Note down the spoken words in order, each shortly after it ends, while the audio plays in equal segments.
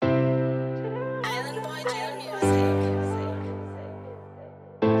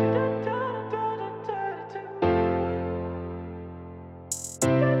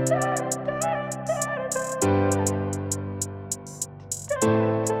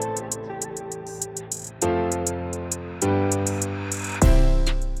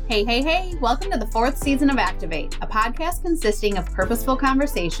Hey, hey, hey, welcome to the 4th season of Activate, a podcast consisting of purposeful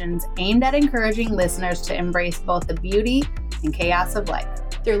conversations aimed at encouraging listeners to embrace both the beauty and chaos of life.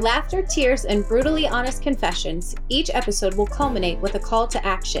 Through laughter, tears, and brutally honest confessions, each episode will culminate with a call to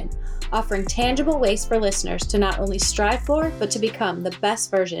action, offering tangible ways for listeners to not only strive for, but to become the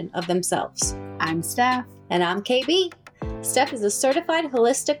best version of themselves. I'm Steph. And I'm KB. Steph is a certified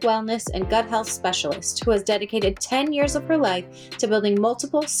holistic wellness and gut health specialist who has dedicated 10 years of her life to building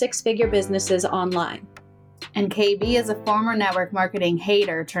multiple six-figure businesses online. And KB is a former network marketing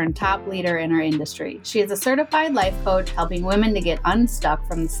hater turned top leader in her industry. She is a certified life coach helping women to get unstuck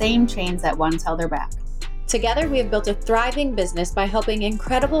from the same chains that once held her back. Together, we have built a thriving business by helping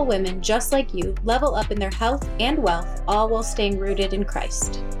incredible women just like you level up in their health and wealth, all while staying rooted in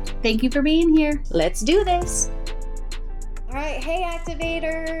Christ. Thank you for being here. Let's do this. All right, hey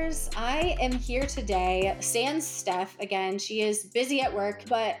Activators. I am here today. Sans Steph again. She is busy at work,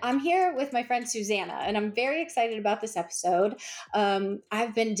 but I'm here with my friend Susannah, and I'm very excited about this episode.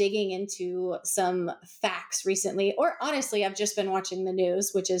 I've been digging into some facts recently, or honestly, I've just been watching the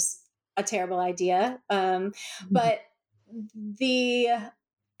news, which is a terrible idea. But the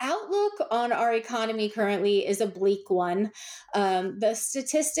outlook on our economy currently is a bleak one. The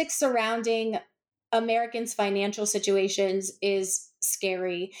statistics surrounding Americans' financial situations is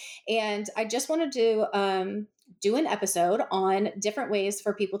scary. And I just wanted to do an episode on different ways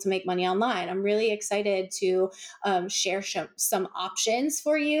for people to make money online. I'm really excited to share some options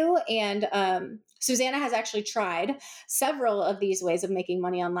for you. And Susannah has actually tried several of these ways of making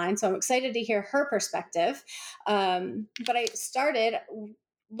money online. So I'm excited to hear her perspective. But I started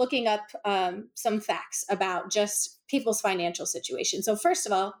looking up some facts about just people's financial situation. So first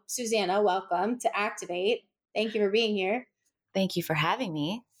of all, Susannah, welcome to Activate. Thank you for being here. Thank you for having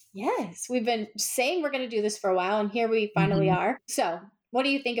me. Yes, we've been saying we're going to do this for a while, and here we finally are. So what do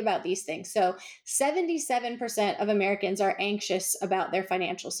you think about these things? So 77% of Americans are anxious about their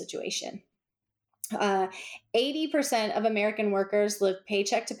financial situation. 80% of American workers live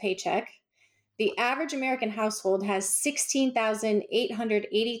paycheck to paycheck. The average American household has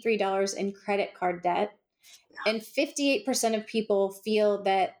 $16,883 in credit card debt, and 58% of people feel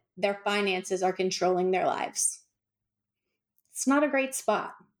that their finances are controlling their lives. It's not a great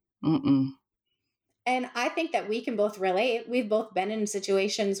spot. Mm-mm. And I think that we can both relate. We've both been in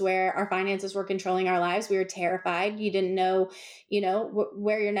situations where our finances were controlling our lives. We were terrified. You didn't know,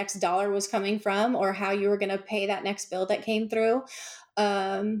 where your next dollar was coming from or how you were going to pay that next bill that came through.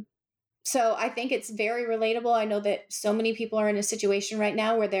 So I think it's very relatable. I know that so many people are in a situation right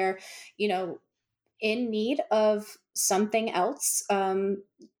now where they're, in need of something else.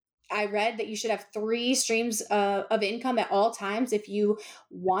 I read that you should have 3 streams of income at all times if you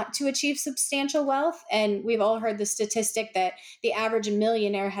want to achieve substantial wealth. And we've all heard the statistic that the average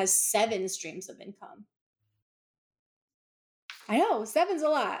millionaire has 7 streams of income. I know 7's a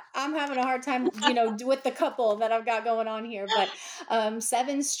lot. I'm having a hard time, with the couple that I've got going on here, but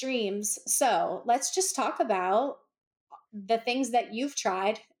 7 streams. So let's just talk about the things that you've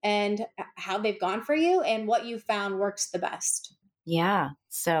tried and how they've gone for you and what you found works the best. Yeah.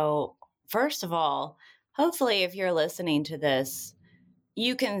 So first of all, hopefully if you're listening to this,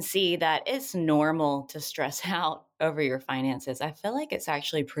 you can see that it's normal to stress out over your finances. I feel like it's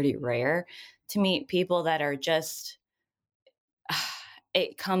actually pretty rare to meet people that are just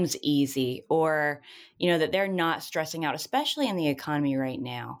it comes easy or, that they're not stressing out, especially in the economy right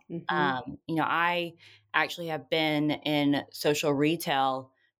now. Mm-hmm. I actually have been in social retail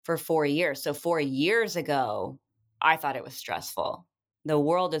for 4 years. So 4 years ago, I thought it was stressful. The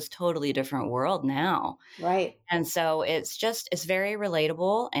world is totally different world now. Right. And so it's very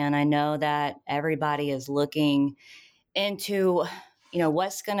relatable. And I know that everybody is looking into,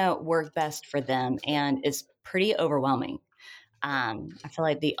 what's going to work best for them. And it's pretty overwhelming. I feel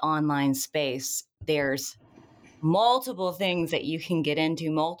like the online space, there's multiple things that you can get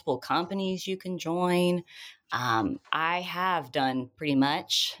into, multiple companies you can join. I have done pretty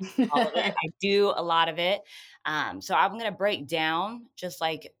much all of it. I do a lot of it. So I'm going to break down just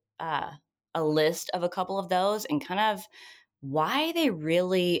like a list of a couple of those and kind of why they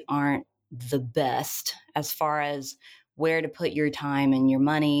really aren't the best as far as where to put your time and your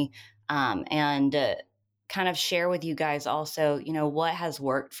money. And kind of share with you guys also, what has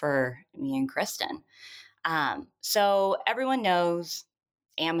worked for me and Kristen. So everyone knows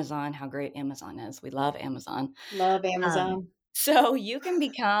Amazon, how great Amazon is. We love Amazon. Love Amazon. So you can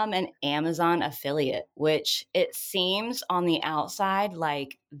become an Amazon affiliate, which it seems on the outside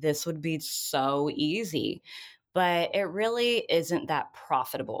like this would be so easy, but it really isn't that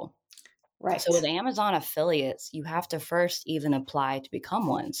profitable. So Right. with Amazon affiliates, you have to first even apply to become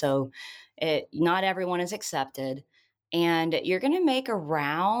one. So not everyone is accepted. And you're going to make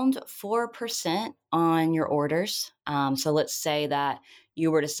around 4% on your orders. So let's say that you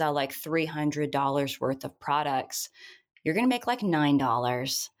were to sell like $300 worth of products, you're going to make like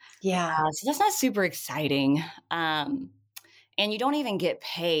 $9. Yeah. So that's not super exciting. And you don't even get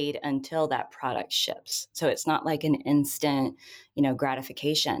paid until that product ships. So it's not like an instant,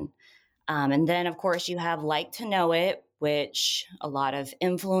 gratification. And then, of course, you have Like to Know It, which a lot of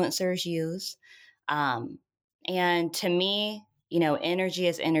influencers use. Um, and to me, energy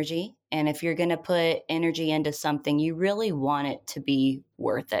is energy. And if you're going to put energy into something, you really want it to be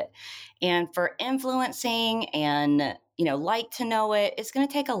worth it. And for influencing and, Like to Know It, it's going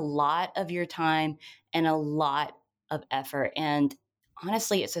to take a lot of your time and a lot of effort. And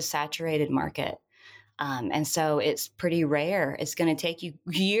honestly, it's a saturated market. And so it's pretty rare. It's going to take you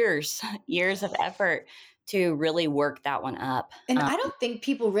years, years of effort to really work that one up. And I don't think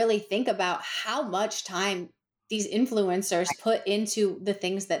people really think about how much time these influencers put into the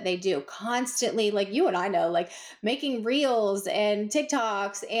things that they do constantly. Like you and I know, like making reels and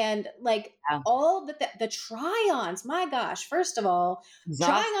TikToks and like Yeah, all the try-ons. My gosh, first of all, trying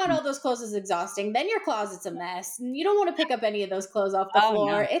on exhausting. all those clothes is exhausting. Then your closet's a mess. And you don't want to pick up any of those clothes off the Oh, no.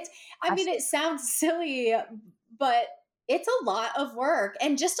 floor. I mean, it sounds silly, but it's a lot of work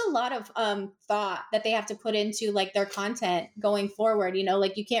and just a lot of thought that they have to put into like their content going forward.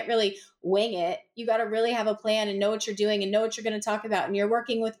 Like you can't really wing it. You got to really have a plan and know what you're doing and know what you're going to talk about. And you're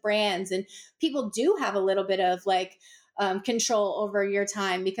working with brands, and people do have a little bit of like control over your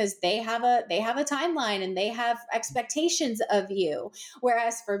time because they have a timeline and they have expectations of you.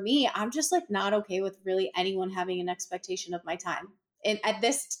 Whereas for me, I'm just like not okay with really anyone having an expectation of my time. And at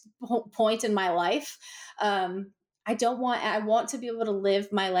this point in my life, I want to be able to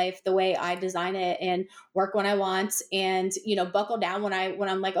live my life the way I design it and work when I want and, buckle down when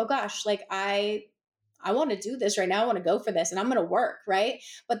I'm like, oh gosh, like I want to do this right now. I want to go for this and I'm going to work. Right.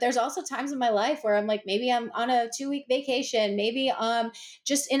 But there's also times in my life where I'm like, maybe I'm on a 2-week vacation, maybe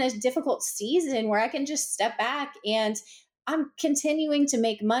just in a difficult season where I can just step back and I'm continuing to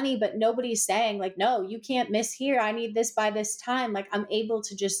make money, but nobody's saying like, no, you can't miss here. I need this by this time. Like I'm able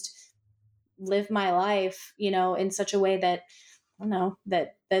to just live my life, in such a way that I don't know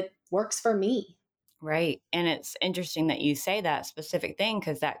that works for me. Right. And it's interesting that you say that specific thing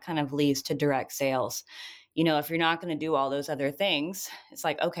because that kind of leads to direct sales. If you're not going to do all those other things, it's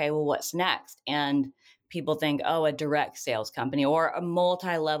like, okay, well, what's next? And people think, oh, a direct sales company or a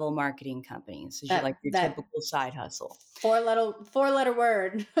multi-level marketing company. So you're like your That typical side hustle. four letter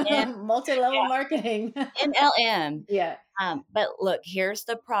word, And multi-level marketing. MLM. Yeah. But look, here's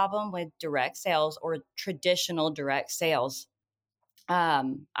the problem with direct sales or traditional direct sales.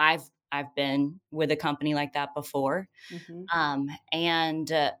 I've been with a company like that before, Hmm.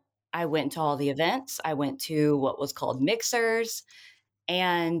 and I went to all the events. I went to what was called mixers,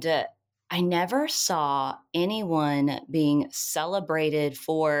 and I never saw anyone being celebrated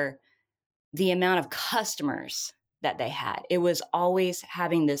for the amount of customers that they had. It was always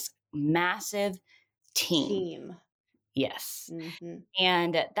having this massive team. Team. Yes. Hmm.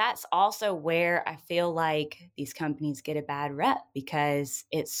 And that's also where I feel like these companies get a bad rep because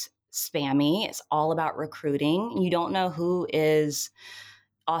it's spammy. It's all about recruiting. You don't know who is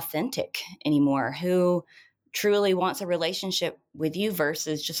authentic anymore, who truly wants a relationship with you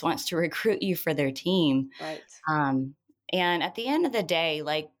versus just wants to recruit you for their team. Right. Um, and at the end of the day,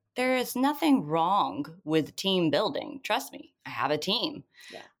 like there is nothing wrong with team building. Trust me, I have a team.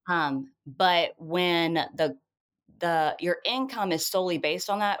 Yeah. But when your income is solely based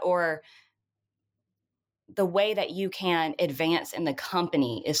on that, or the way that you can advance in the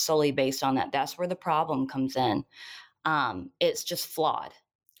company is solely based on that, that's where the problem comes in. It's just flawed.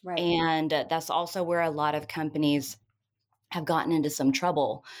 Right. And that's also where a lot of companies have gotten into some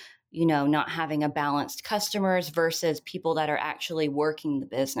trouble, not having a balanced customers versus people that are actually working the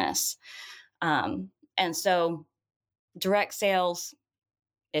business. And so direct sales,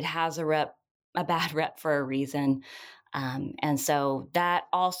 it has a bad rep for a reason. And so that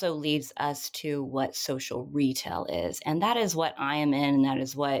also leads us to what social retail is. And that is what I am in, and that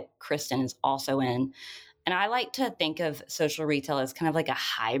is what Kristen is also in. And I like to think of social retail as kind of like a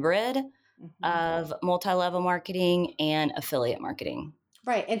hybrid Hmm. of multi level marketing and affiliate marketing.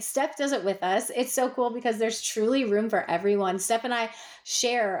 Right. And Steph does it with us. It's so cool because there's truly room for everyone. Steph and I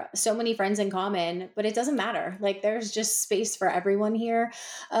share so many friends in common, but it doesn't matter. Like there's just space for everyone here.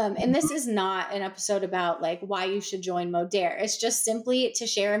 And this is not an episode about like why you should join Modere. It's just simply to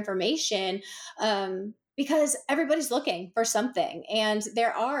share information. because everybody's looking for something and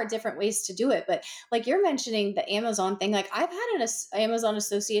there are different ways to do it. But like you're mentioning the Amazon thing, like I've had an Amazon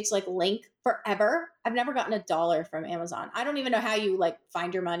Associates like link forever. I've never gotten $1 from Amazon. I don't even know how you like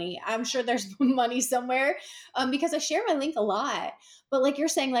find your money. I'm sure there's money somewhere, because I share my link a lot. But like you're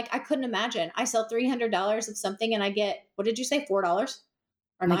saying, like I couldn't imagine I sell $300 of something and I get, what did you say, $4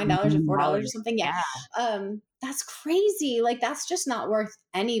 or Like $9 or $4 or $9. something? Yeah. Yeah. That's crazy. Like that's just not worth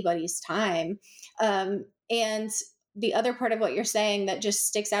anybody's time. And the other part of what you're saying that just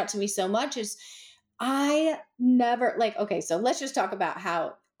sticks out to me so much is I never like, okay, so let's just talk about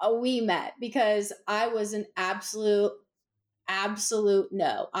how we met, because I was an absolute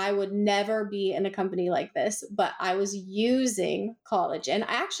no. I would never be in a company like this, but I was using college. And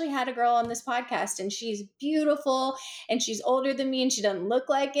I actually had a girl on this podcast and she's beautiful and she's older than me and she doesn't look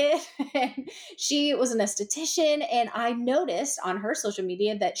like it. And she was an esthetician. And I noticed on her social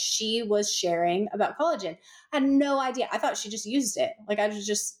media that she was sharing about collagen. I had no idea. I thought she just used it. Like I was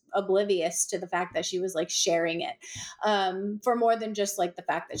just oblivious to the fact that she was like sharing it, for more than just like the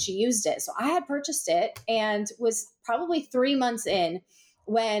fact that she used it. So I had purchased it and was probably 3 months in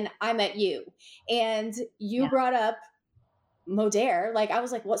when I met you, and you Yeah. brought up Modere. Like I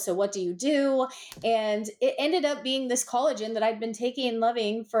was like, what do you do? And it ended up being this collagen that I'd been taking and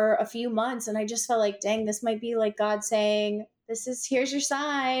loving for a few months. And I just felt like, dang, this might be like God saying, here's your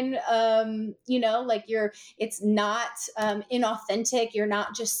sign. Like it's not inauthentic. You're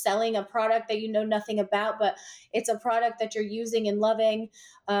not just selling a product that you know nothing about, but it's a product that you're using and loving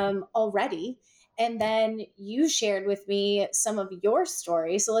already. And then you shared with me some of your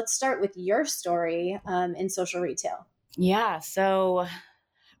story. So let's start with your story in social retail. Yeah. So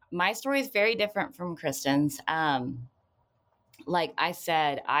my story is very different from Kristen's. Like I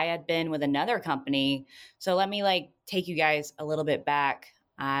said, I had been with another company. So let me like take you guys a little bit back.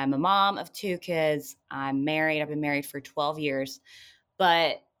 I'm a mom of 2 kids. I'm married. I've been married for 12 years.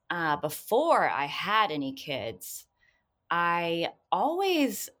 But before I had any kids, I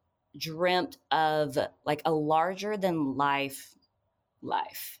always dreamt of like a larger than life.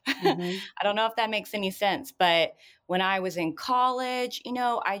 Mm-hmm. I don't know if that makes any sense, but when I was in college,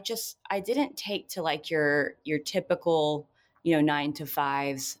 I didn't take to like your typical, 9 to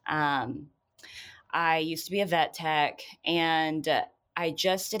 5s. I used to be a vet tech and I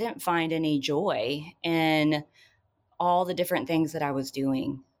just didn't find any joy in all the different things that I was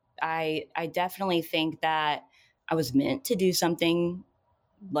doing. I definitely think that I was meant to do something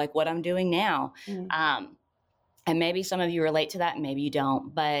like what I'm doing now. Mm-hmm. And maybe some of you relate to that, and maybe you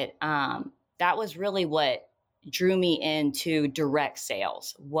don't. But that was really what drew me into direct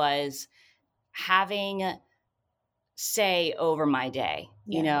sales, was having say over my day,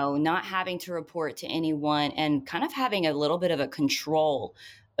 Yeah. not having to report to anyone and kind of having a little bit of a control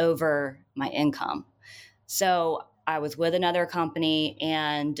over my income. So I was with another company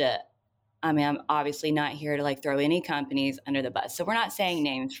and I'm obviously not here to like throw any companies under the bus. So we're not saying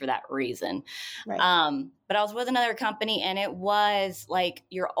names for that reason. Right. But I was with another company and it was like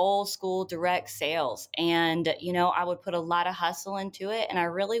your old school direct sales. And, I would put a lot of hustle into it and I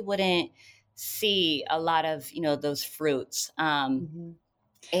really wouldn't see a lot of, those fruits. Mm-hmm.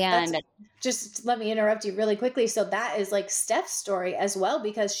 That's And just, let me interrupt you really quickly. So that is like Steph's story as well,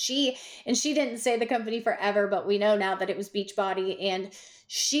 because she didn't say the company forever, but we know now that it was Beachbody, and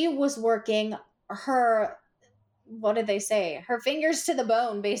she was working her, what did they say? Her fingers to the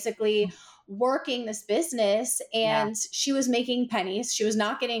bone, basically working this business, yeah, and she was making pennies. She was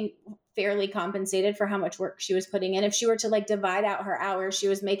not getting fairly compensated for how much work she was putting in. If she were to like divide out her hours, she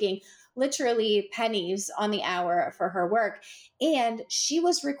was making literally pennies on the hour for her work. And she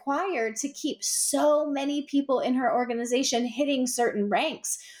was required to keep so many people in her organization hitting certain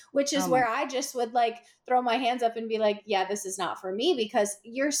ranks, which is oh my, where I just would like throw my hands up and be like, yeah, this is not for me, because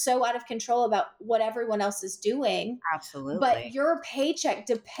you're so out of control about what everyone else is doing. But absolutely. your paycheck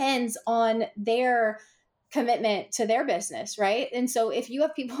depends on their commitment to their business, right? And so if you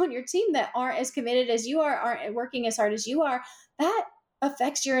have people on your team that aren't as committed as you are, aren't working as hard as you are, that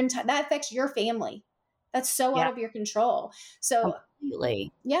affects that affects your family. That's so out Yeah, of your control. So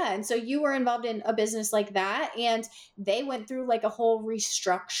completely. yeah, and so you were involved in a business like that, and they went through like a whole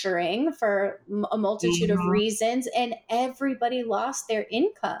restructuring for a multitude of Mhm. reasons, and everybody lost their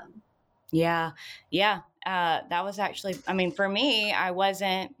income. Yeah. Yeah. That was actually, I mean, for me, I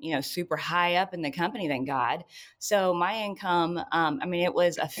wasn't, super high up in the company, thank God. So my income, it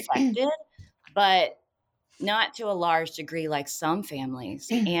was affected, but not to a large degree like some families.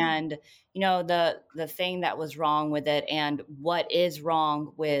 And, the thing that was wrong with it and what is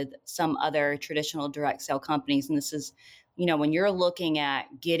wrong with some other traditional direct sale companies, and this is, when you're looking at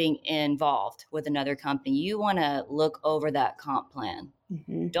getting involved with another company, you want to look over that comp plan.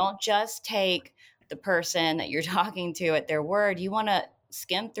 Mm-hmm. Don't just take the person that you're talking to at their word. You want to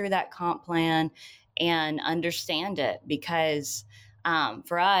skim through that comp plan and understand it, because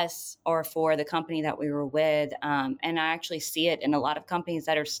for us, or for the company that we were with, and I actually see it in a lot of companies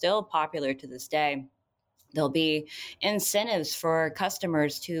that are still popular to this day, there'll be incentives for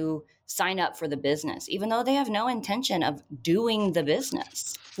customers to sign up for the business, even though they have no intention of doing the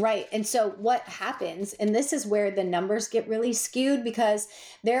business. Right. And so what happens, and this is where the numbers get really skewed, because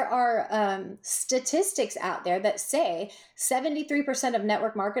there are statistics out there that say 73% of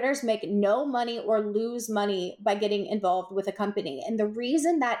network marketers make no money or lose money by getting involved with a company. And the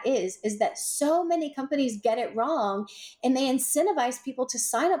reason that is that so many companies get it wrong, and they incentivize people to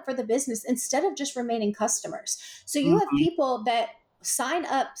sign up for the business instead of just remaining customers. So you have Mhm. people that sign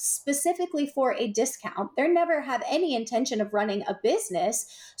up specifically for a discount. They never have any intention of running a business.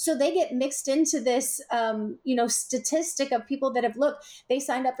 So they get mixed into this, statistic of people that have looked, they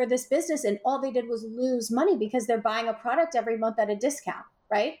signed up for this business and all they did was lose money because they're buying a product every month at a discount.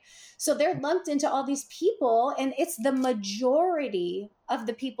 Right. So they're lumped into all these people, and it's the majority of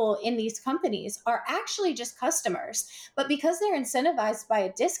the people in these companies are actually just customers. But because they're incentivized by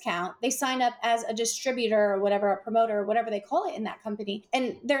a discount, they sign up as a distributor or whatever, a promoter or whatever they call it in that company.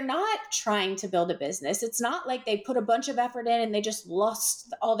 And they're not trying to build a business. It's not like they put a bunch of effort in and they just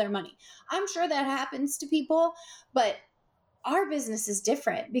lost all their money. I'm sure that happens to people, but our business is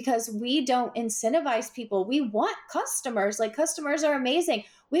different because we don't incentivize people. We want customers. Like, customers are amazing.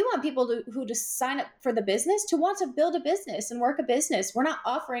 We want people who to sign up for the business to want to build a business and work a business. We're not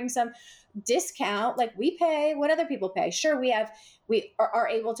offering some discount. Like, we pay what other people pay. Sure, we are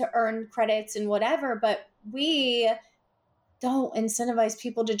able to earn credits and whatever, but we don't incentivize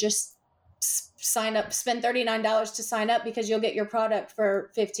people to just sign up, spend $39 to sign up because you'll get your product for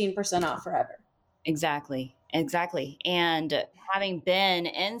 15% off forever. Exactly. Exactly. And having been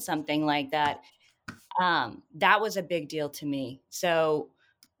in something like that, that was a big deal to me. So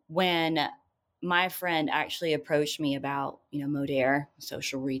when my friend actually approached me about, Modere,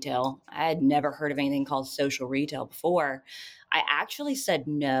 social retail, I had never heard of anything called social retail before. I actually said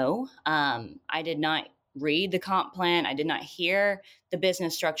no. I did not read the comp plan. I did not hear the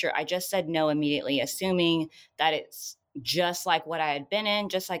business structure. I just said no immediately, assuming that it's just like what I had been in,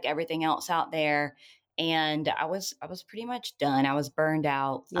 just like everything else out there. And I was pretty much done. I was burned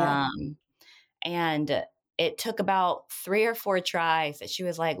out. Yeah. And it took about 3 or 4 tries that she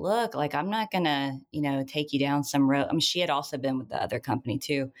was like, "Look, like, I'm not gonna, take you down some road." I mean, she had also been with the other company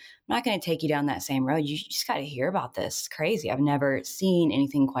too. "I'm not gonna take you down that same road. You just got to hear about this. It's crazy. I've never seen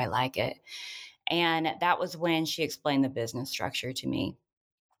anything quite like it." And that was when she explained the business structure to me.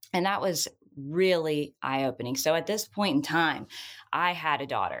 And that was really eye opening. So at this point in time, I had a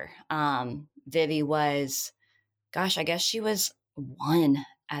daughter. Vivi was, gosh, I guess she was 1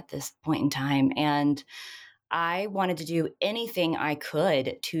 at this point in time. And I wanted to do anything I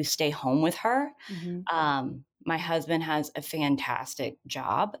could to stay home with her. Mm-hmm. My husband has a fantastic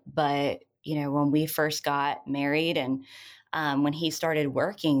job, but when we first got married and when he started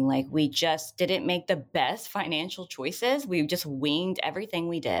working, like, we just didn't make the best financial choices. We just winged everything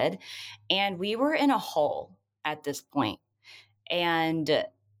we did, and we were in a hole at this point. And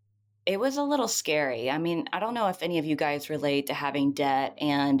it was a little scary. I mean, I don't know if any of you guys relate to having debt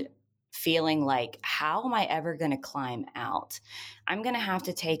and feeling like, how am I ever going to climb out? I'm going to have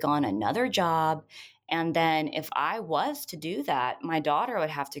to take on another job. And then if I was to do that, my daughter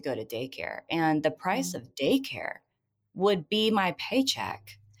would have to go to daycare, and the price of daycare would be my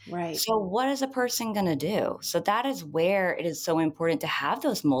paycheck. Right. So what is a person going to do? So that is where it is so important to have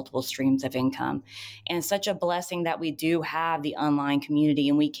those multiple streams of income. And such a blessing that we do have the online community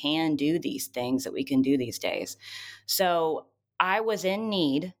and we can do these things that we can do these days. So I was in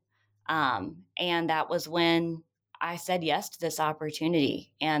need. And that was when I said yes to this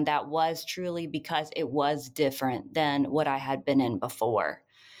opportunity. And that was truly because it was different than what I had been in before.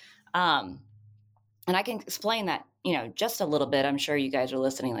 And I can explain that, just a little bit. I'm sure you guys are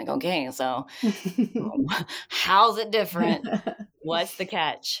listening like, okay, so how's it different? What's the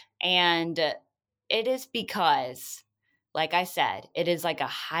catch? And it is because, like I said, it is like a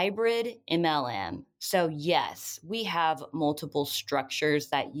hybrid MLM. So yes, we have multiple structures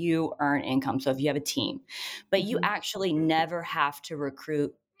that you earn income. So if you have a team, but you actually never have to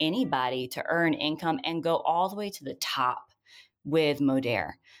recruit anybody to earn income and go all the way to the top with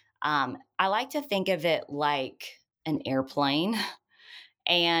Modere. I like to think of it like an airplane.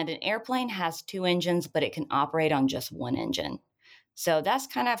 And an airplane has 2 engines, but it can operate on just 1 engine. So that's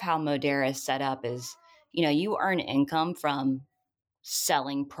kind of how Modere is set up, is You earn income from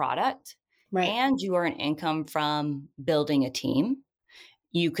selling product Right. and you earn income from building a team.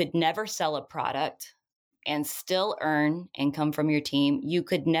 You could never sell a product and still earn income from your team. You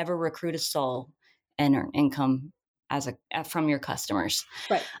could never recruit a soul and earn income from your customers.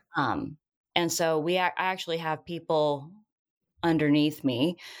 Right. Um, and so I actually have people underneath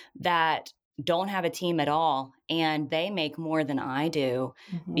me that don't have a team at all, and they make more than I do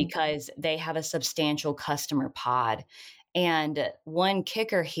Mm-hmm. because they have a substantial customer pod. And one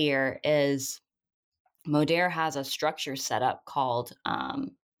kicker here is Modere has a structure set up called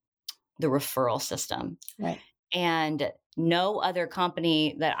the referral system. Right. And no other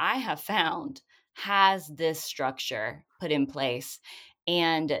company that I have found has this structure put in place.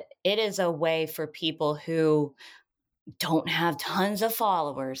 And it is a way for people who don't have tons of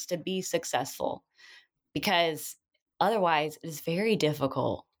followers to be successful, because otherwise it is very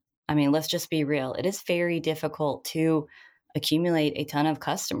difficult. I mean, let's just be real. It is very difficult to accumulate a ton of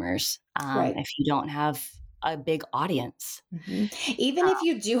customers Right. if you don't have a big audience. Mhm. Even if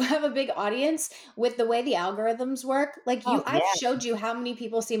you do have a big audience, with the way the algorithms work, like Oh, I've yeah. showed you how many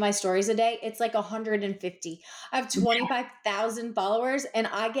people see my stories a day. It's like 150. I have 25,000 followers and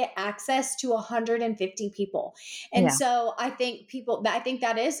I get access to 150 people. And Yeah. so I think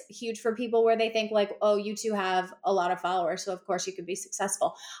that is huge for people where they think like, oh, you two have a lot of followers. So of course you could be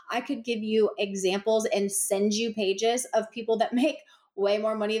successful. I could give you examples and send you pages of people that make way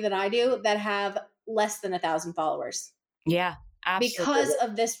more money than I do that have less than 1,000 followers Yeah, because absolutely.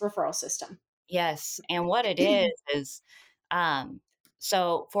 of this referral system. Yes, and what it is, um,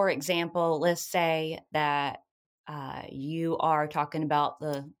 so for example, let's say that you are talking about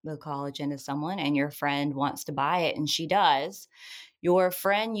the collagen to someone, and your friend wants to buy it, and she does. Your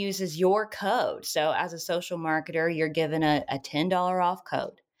friend uses your code. So as a social marketer, you're given a $10 off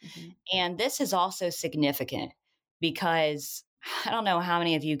code. Mhm. And this is also significant because I don't know how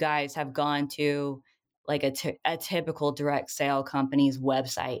many of you guys have gone to like a typical direct sale company's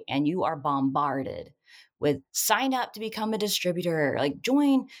website and you are bombarded with sign up to become a distributor, like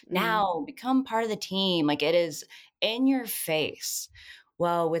join Mm. now, become part of the team. Like it is in your face.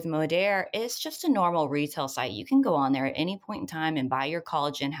 Well, with Modere, it's just a normal retail site. You can go on there at any point in time and buy your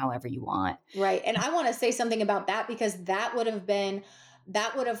collagen however you want. Right. And I want to say something about that because that would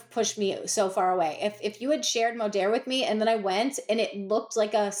have pushed me so far away. If you had shared Modere with me and then I went and it looked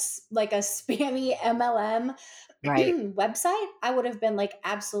like like a spammy MLM Right. website, I would have been like,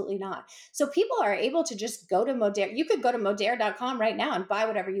 absolutely not. So people are able to just go to Modere. You could go to Modere.com right now and buy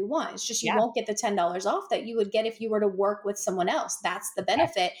whatever you want. It's just you Yeah. won't get the $10 off that you would get if you were to work with someone else. That's the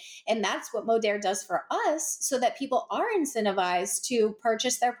benefit. And that's what Modere does for us so that people are incentivized to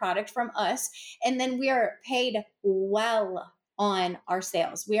purchase their product from us. And then we are paid well on our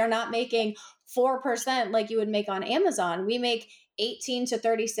sales. We are not making 4% like you would make on Amazon. We make 18 to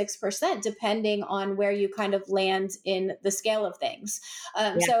 36%, depending on where you kind of land in the scale of things.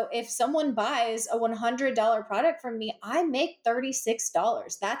 Yeah. So if someone buys a $100 product from me, I make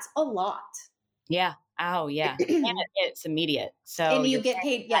 $36. That's a lot. Yeah. Oh, yeah. And it's immediate. So And you you're get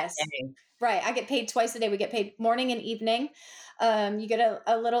paying paid, that yes. day. Right. I get paid twice a day. We get paid morning and evening. You get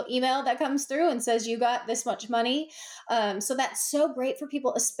a little email that comes through and says you got this much money. So that's so great for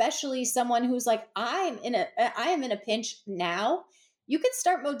people, especially someone who's like, I am in a pinch now. You could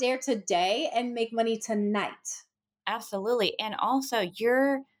start Modere today and make money tonight. Absolutely. And also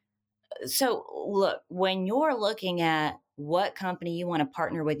so look, when you're looking at what company you want to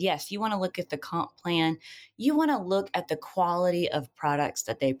partner with, yes, you want to look at the comp plan. You want to look at the quality of products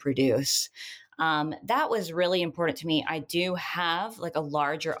that they produce. That was really important to me. I do have like a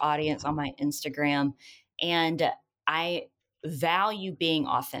larger audience on my Instagram, and I value being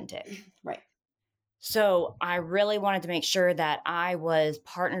authentic. Right. So I really wanted to make sure that I was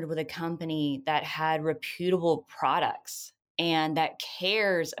partnered with a company that had reputable products and that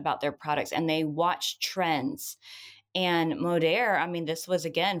cares about their products and they watch trends. And Modere, I mean, this was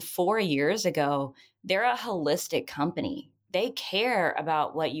again 4 years ago. They're a holistic company. They care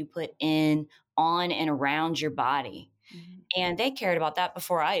about what you put in, on, and around your body. Mhm. And they cared about that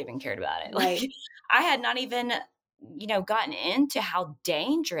before I even cared about it. Like Right. I had not even, gotten into how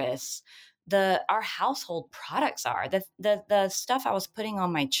dangerous our household products are. The stuff I was putting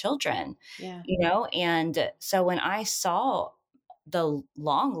on my children, Yeah. and so when I saw the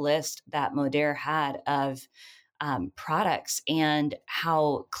long list that Modere had of products and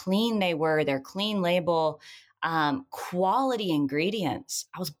how clean they were, their clean label, quality ingredients,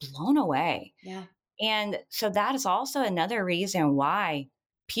 I was blown away. Yeah. And so that is also another reason why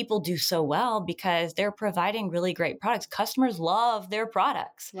people do so well because they're providing really great products. Customers love their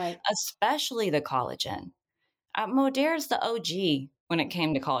products, Right. especially the collagen. Modaire's the OG when it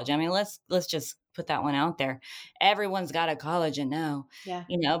came to collagen. I mean, let's just put that one out there. Everyone's got a collagen now, Yeah.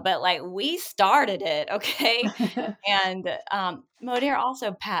 but like we started it, okay? And Modaire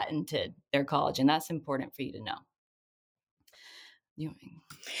also patented their collagen. That's important for you to know.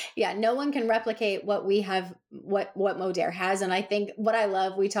 Yeah, no one can replicate what we have, what Modaire has. And I think what I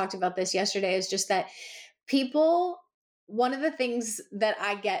love, we talked about this yesterday, is just that people, one of the things that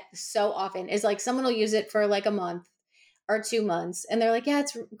I get so often is like someone will use it for like a month or 2 months and they're like, yeah,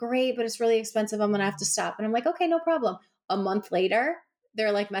 it's great, but it's really expensive. I'm gonna have to stop. And I'm like, okay, no problem. A month later,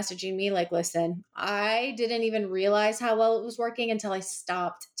 they're like messaging me like, listen, I didn't even realize how well it was working until I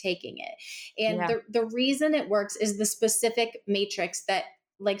stopped taking it. And Yeah. the reason it works is the specific matrix that,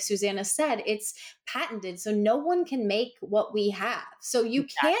 like Susannah said, it's patented. So no one can make what we have. So you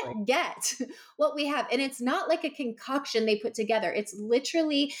Exactly. can't get what we have. And it's not like a concoction they put together. It's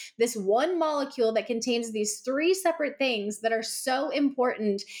literally this one molecule that contains these 3 separate things that are so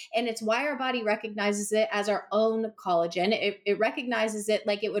important. And it's why our body recognizes it as our own collagen. It recognizes it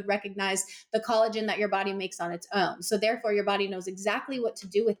like it would recognize the collagen that your body makes on its own. So therefore your body knows exactly what to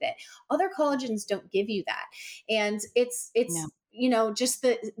do with it. Other collagens don't give you that. And it's No. just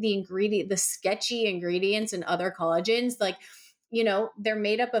the ingredient, the sketchy ingredients in other collagens, like, they're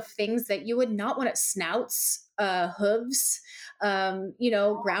made up of things that you would not want it, snouts, hooves,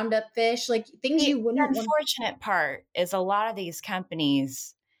 ground up fish, like things The you wouldn't want. unfortunate part is a lot of these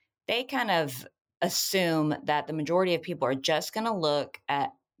companies, they kind of assume that the majority of people are just going to look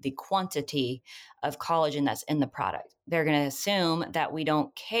at the quantity of collagen that's in the product. They're going to assume that we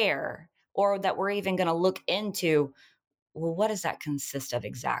don't care or that we're even going to look into, well, what does that consist of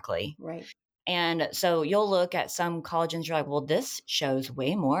exactly? Right. And so you'll look at some collagens, you're like, well, this shows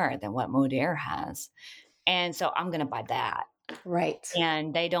way more than what Modaire has. And so I'm going to buy that. Right.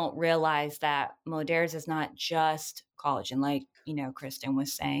 And they don't realize that Modaire's is not just collagen, like, Kristen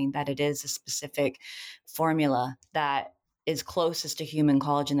was saying, that it is a specific formula that is closest to human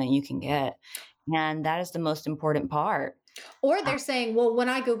collagen that you can get. And that is the most important part. Or they're saying, well, when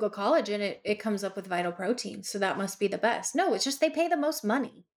I Google collagen, it comes up with Vital Protein. So that must be the best. No, it's just they pay the most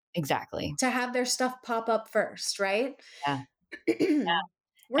money Exactly. to have their stuff pop up first, right? Yeah.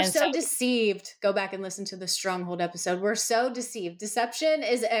 We're And so so deceived. Go back and listen to the Stronghold episode. We're so deceived. Deception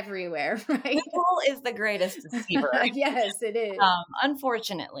is everywhere, right? Google is the greatest deceiver. Yes, it is.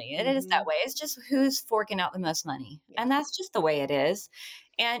 Unfortunately, it is that way. It's just who's forking out the most money. Yeah. And that's just the way it is.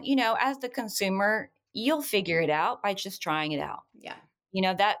 And, as the consumer, you'll figure it out by just trying it out. Yeah.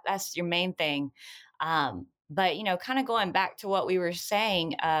 That's your main thing. But, kind of going back to what we were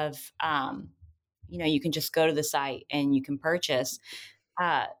saying of, you can just go to the site and you can purchase.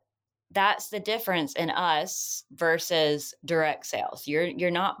 That's the difference in us versus direct sales.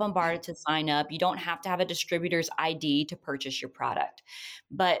 You're not bombarded to sign up. You don't have to have a distributor's ID to purchase your product.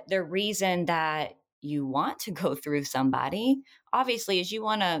 But the reason that you want to go through somebody, obviously, is you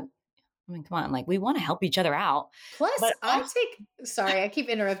want to, come on, like we want to help each other out. Plus, But sorry, I keep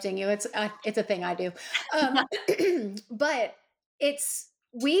interrupting you. It's a thing I do. But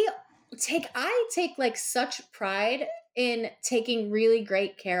I take like such pride in taking really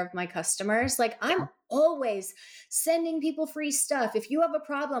great care of my customers. Like I'm always sending people free stuff. If you have a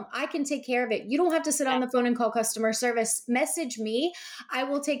problem, I can take care of it. You don't have to sit on the phone and call customer service. Message me. I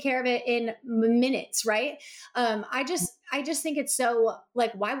will take care of it in minutes, right? I just think it's so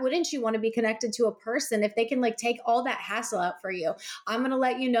like, why wouldn't you want to be connected to a person if they can like take all that hassle out for you? I'm going to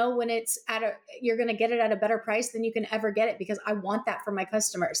let you know when you're going to get it at a better price than you can ever get it, because I want that for my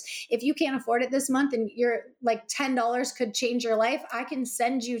customers. If you can't afford it this month and you're like $10 could change your life, I can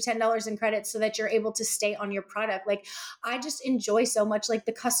send you $10 in credit so that you're able to stay on your product. Like I just enjoy so much like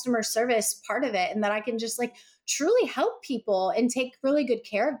the customer service part of it, and that I can just like truly help people and take really good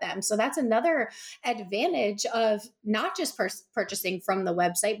care of them. So that's another advantage of not just purchasing from the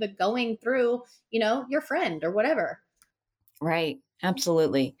website, but going through, your friend or whatever. right,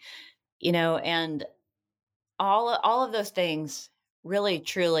 absolutely. And all of those things really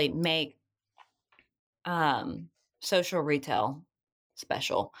truly make social retail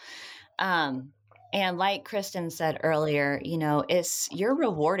special. And like Kristen said earlier, you're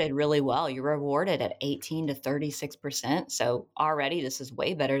rewarded really well. You're rewarded at 18 to 36%. So already this is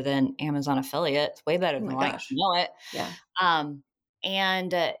way better than Amazon affiliate. It's way better than like Gosh. you know it. Yeah.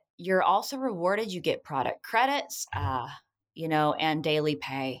 And you're also rewarded. You get product credits, and daily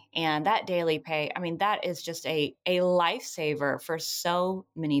pay. And that daily pay, I mean, that is just a lifesaver for so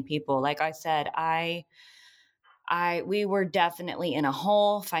many people. Like I said, I we were definitely in a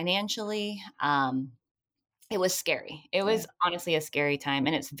hole financially. It was scary. It Yeah. was honestly a scary time.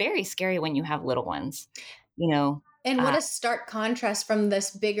 And it's very scary when you have little ones, you know. And what a stark contrast from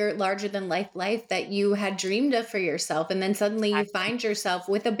this bigger, larger than life that you had dreamed of for yourself. And then suddenly you find yourself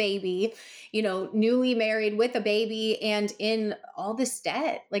with a baby, newly married with a baby and in all this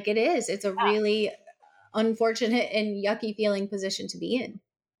debt. Like it's a really unfortunate and yucky feeling position to be in.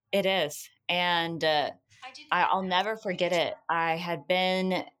 It is. And I'll never forget it. I had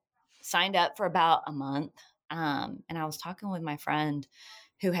been signed up for about a month. And I was talking with my friend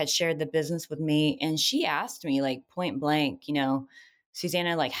who had shared the business with me. And she asked me, like, point blank,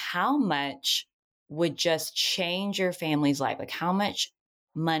 Susannah, like, how much would just change your family's life? Like, how much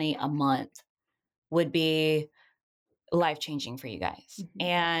money a month would be life changing for you guys? Mm-hmm.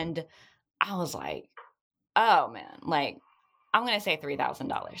 And I was like, oh man, like, I'm going to say $3,000,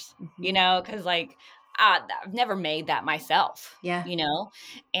 Mm-hmm. because like, I've never made that myself, Yeah.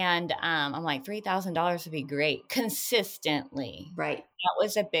 and I'm like, $3,000 would be great consistently. Right. That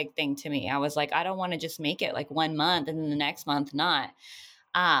was a big thing to me. I was like, I don't want to just make it like 1 month and then the next month not.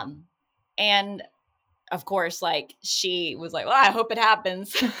 And of course, like, she was like, well, I hope it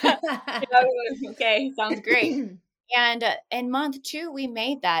happens. Okay, sounds great. And in month 2, we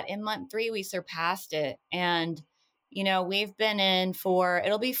made that. In month 3, we surpassed it. And, we've been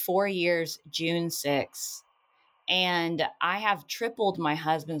it'll be 4 years, June 6th. And I have tripled my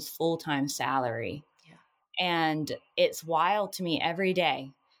husband's full-time salary. Yeah. And it's wild to me every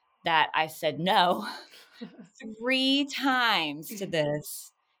day that I said no 3 times to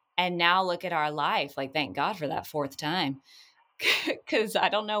this. And now look at our life. Like, thank God for that 4th time. Because I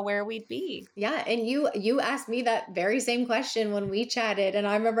don't know where we'd be. Yeah, and you asked me that very same question when we chatted, and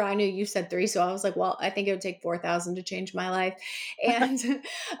I remember I knew you said 3, so I was like, well, I think it would take 4,000 to change my life. And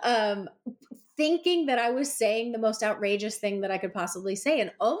um thinking that I was saying the most outrageous thing that I could possibly say,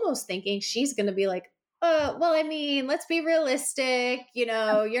 and almost thinking she's going to be like, well, I mean, let's be realistic.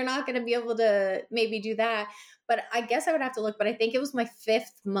 You're not going to be able to maybe do that. But I guess I would have to look. But I think it was my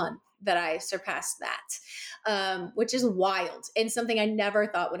 5th month that I surpassed that, which is wild and something I never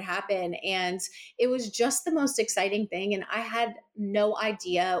thought would happen. And it was just the most exciting thing. And I had no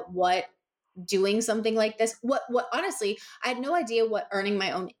idea what doing something like this, what honestly, I had no idea what earning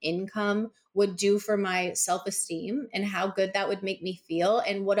my own income would do for my self-esteem and how good that would make me feel.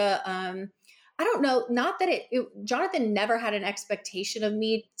 And what I don't know, not that Jonathan never had an expectation of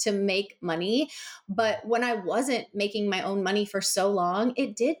me to make money, but when I wasn't making my own money for so long,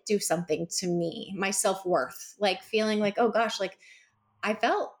 it did do something to me, my self-worth, like feeling like, oh gosh, like I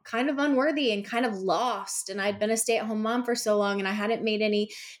felt kind of unworthy and kind of lost. And I'd been a stay-at-home mom for so long and I hadn't made any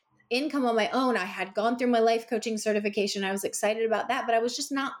income on my own. I had gone through my life coaching certification. I was excited about that, but I was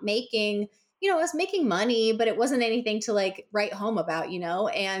just not making, I was making money, but it wasn't anything to like write home about,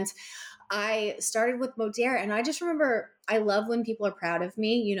 and I started with Modere, and I just remember I love when people are proud of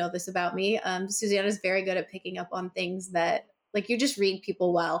me. You know this about me. Susannah's very good at picking up on things that like you just read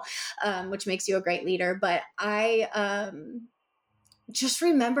people well, which makes you a great leader. But I just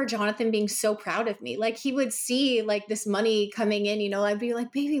remember Jonathan being so proud of me. Like he would see like this money coming in, I'd be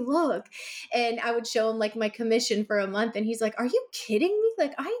like, baby, look. And I would show him like my commission for a month. And he's like, are you kidding me?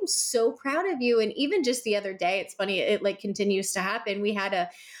 Like, I am so proud of you. And even just the other day, it's funny, it like continues to happen. We had a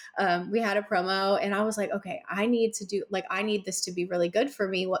promo and I was like, okay, I need this to be really good for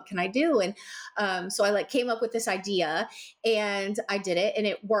me. What can I do? And so I like came up with this idea and I did it and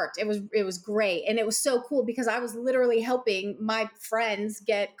it worked. It was great. And it was so cool because I was literally helping my friends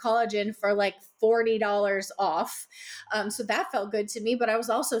get collagen for like $40 off. So that felt good to me, but I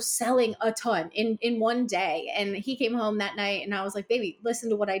was also selling a ton in one day. And he came home that night and I was like, baby, listen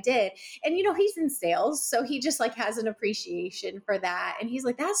to what I did. And he's in sales. So he just like has an appreciation for that. And he's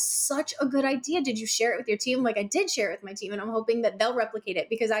like, that's such a good idea. Did you share it with your team? Like I did share it with my team and I'm hoping that they'll replicate it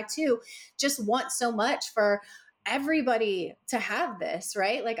because I too just want so much for everybody to have this,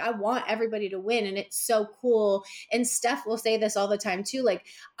 right? Like I want everybody to win and it's so cool. And Steph will say this all the time too. Like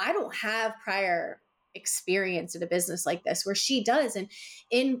I don't have prior experience in a business like this where she does. And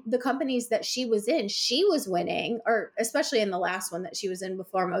in the companies that she was in, she was winning, or especially in the last one that she was in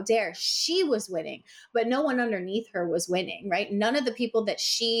before Modere, she was winning, but no one underneath her was winning, right? None of the people that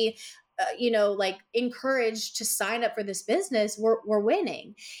she like encouraged to sign up for this business were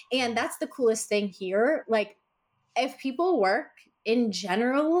winning. And that's the coolest thing here. Like if people work in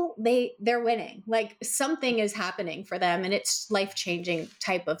general, they're winning. Like something is happening for them and it's life-changing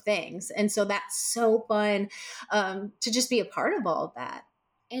type of things. And so that's so fun to just be a part of all of that.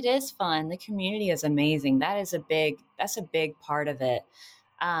 It is fun. The community is amazing. That's a big part of it.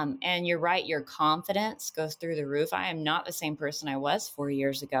 And you're right, your confidence goes through the roof. I am not the same person I was 4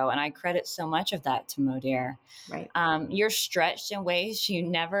 years ago. And I credit so much of that to Modere. Right. You're stretched in ways you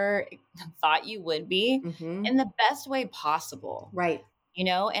never thought you would be in the best way possible. Right.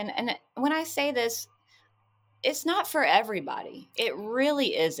 And when I say this, it's not for everybody. It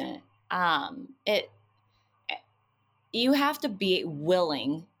really isn't. You have to be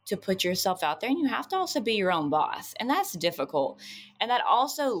willing to put yourself out there, and you have to also be your own boss. And that's difficult. And that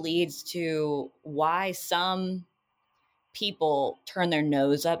also leads to why some people turn their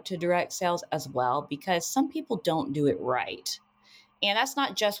nose up to direct sales as well, because some people don't do it right. And that's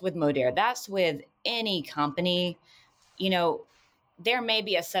not just with Modere, that's with any company. There may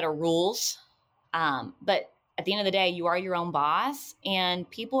be a set of rules, but at the end of the day, you are your own boss, and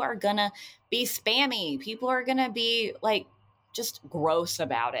people are going to be spammy. People are going to be like just gross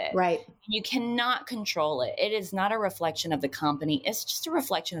about it. Right. You cannot control it. It is not a reflection of the company. It's just a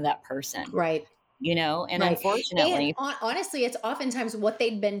reflection of that person. Right. And right. Unfortunately. And honestly, it's oftentimes what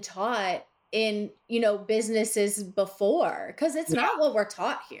they've been taught in, businesses before, because it's not what we're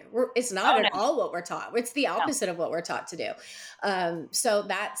taught here. It's not at all what we're taught. It's the opposite of what we're taught to do. So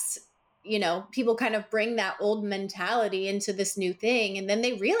that's, people kind of bring that old mentality into this new thing. And then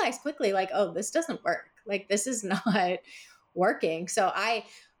they realize quickly, like, oh, this doesn't work. Like, this is not working. So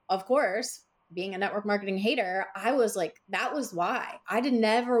of course, being a network marketing hater, I was like, that was why I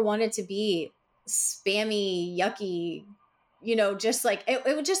never wanted to be spammy, yucky, just like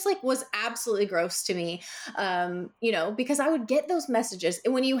it just like was absolutely gross to me. Because I would get those messages.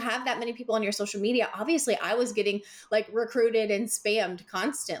 And when you have that many people on your social media, obviously I was getting like recruited and spammed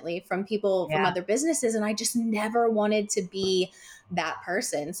constantly from people from other businesses. And I just never wanted to be that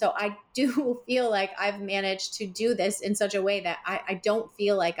person. So I do feel like I've managed to do this in such a way that I don't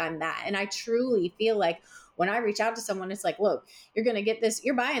feel like I'm that. And I truly feel like when I reach out to someone, it's like, look, you're going to get this,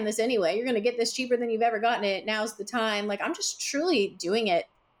 you're buying this anyway. You're going to get this cheaper than you've ever gotten it. Now's the time. Like, I'm just truly doing it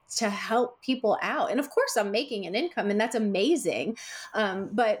to help people out. And of course I'm making an income, and that's amazing.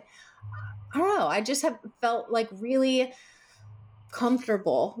 But I don't know. I just have felt like really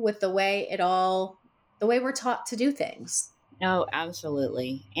comfortable with the way we're taught to do things. No,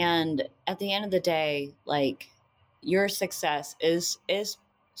 absolutely. And at the end of the day, like, your success is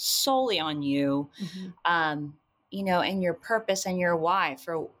solely on you, and your purpose and your why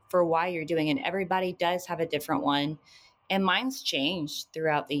for why you're doing it. Everybody does have a different one. And mine's changed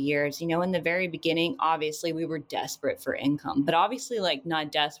throughout the years. In the very beginning, obviously we were desperate for income, but obviously like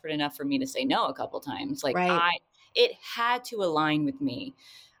not desperate enough for me to say no a couple times. Like it had to align with me.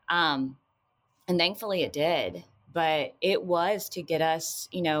 And thankfully it did, but it was to get us,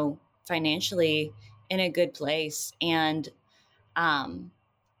 financially in a good place. And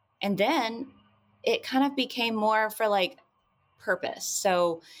then it kind of became more for like purpose.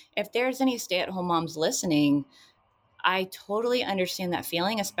 So if there's any stay-at-home moms listening, I totally understand that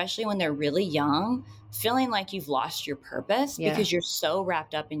feeling, especially when they're really young, feeling like you've lost your purpose because you're so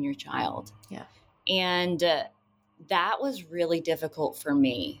wrapped up in your child. Yeah. And that was really difficult for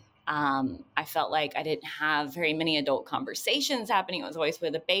me. I felt like I didn't have very many adult conversations happening. I was always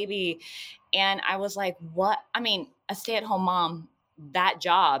with a baby. And I was like, what? I mean, a stay-at-home mom, that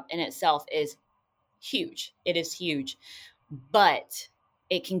job in itself is huge. It is huge, but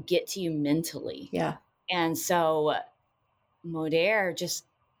it can get to you mentally. Yeah. And so Modere, just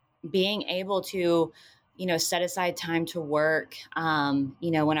being able to, set aside time to work,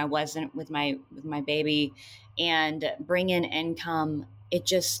 when I wasn't with my baby, and bring in income,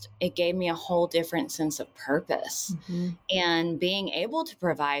 it gave me a whole different sense of purpose. And being able to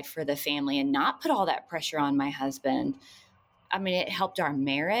provide for the family and not put all that pressure on my husband. I mean, it helped our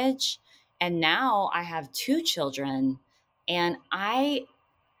marriage. And now I have 2 children, and I'm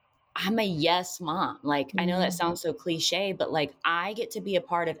a yes mom. Like, I know that sounds so cliche, but like, I get to be a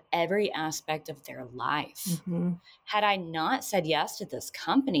part of every aspect of their life. Had I not said yes to this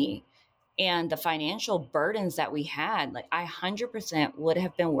company and the financial burdens that we had, like, I 100% would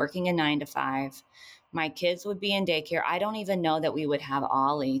have been working a 9 to 5. My kids would be in daycare. I don't even know that we would have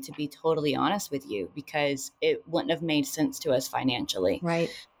Ollie, to be totally honest with you, because it wouldn't have made sense to us financially. Right.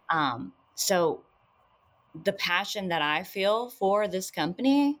 So the passion that I feel for this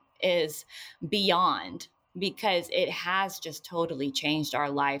company is beyond, because it has just totally changed our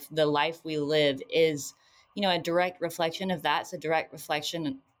life. The life we live is, a direct reflection of that. It's a direct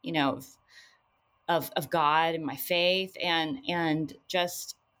reflection, of God and my faith, and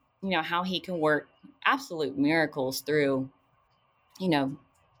just, how he can work absolute miracles through,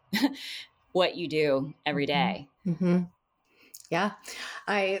 what you do every day. Yeah.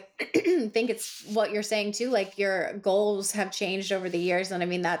 I think it's what you're saying too. Like your goals have changed over the years. And I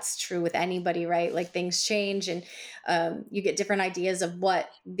mean, that's true with anybody, right? Like things change and you get different ideas of what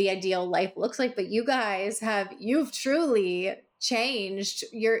the ideal life looks like. But you've truly changed.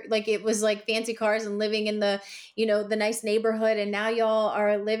 You're like, it was like fancy cars and living in the, the nice neighborhood. And now y'all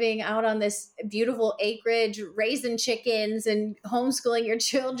are living out on this beautiful acreage, raising chickens and homeschooling your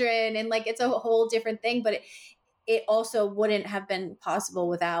children. And like, it's a whole different thing, but it also wouldn't have been possible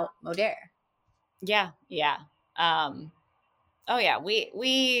without Modere. Yeah. Yeah. Oh yeah.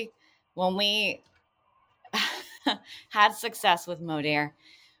 When we had success with Modere,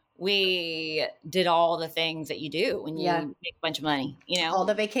 we did all the things that you do when you make a bunch of money, All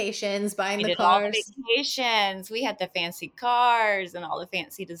the vacations, buying we the did all the cars. vacations. We had the fancy cars and all the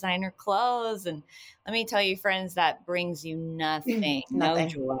fancy designer clothes. And let me tell you, friends, that brings you nothing, no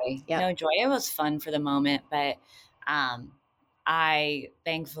joy, no joy. It was fun for the moment, but I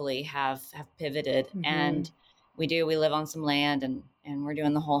thankfully have pivoted, and we live on some land, and we're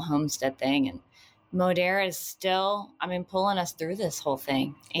doing the whole homestead thing. And Modere is still, pulling us through this whole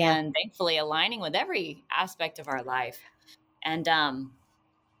thing, and thankfully aligning with every aspect of our life. And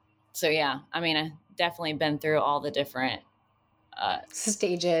so yeah, I've definitely been through all the different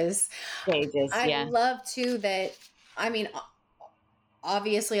stages. I love too that,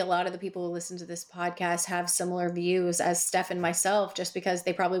 obviously a lot of the people who listen to this podcast have similar views as Steph and myself, just because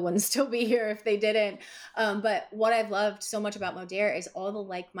they probably wouldn't still be here if they didn't. But what I've loved so much about Modere is all the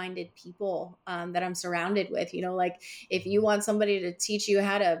like-minded people that I'm surrounded with. Like if you want somebody to teach you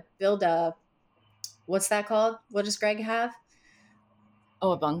how to build what's that called? What does Greg have?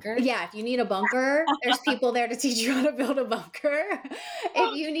 Oh, a bunker? Yeah. If you need a bunker, there's people there to teach you how to build a bunker.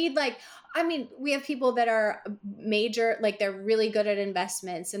 If you need we have people that are major, like they're really good at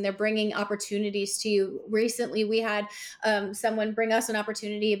investments and they're bringing opportunities to you. Recently, we had someone bring us an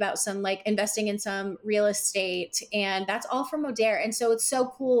opportunity about some like investing in some real estate, and that's all from Modere. And so it's so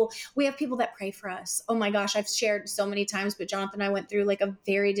cool. We have people that pray for us. Oh my gosh, I've shared so many times, but Jonathan and I went through like a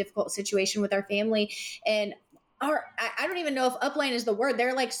very difficult situation with our family, and I don't even know if upline is the word.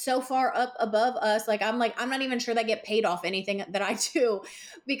 They're like so far up above us. I'm not even sure they get paid off anything that I do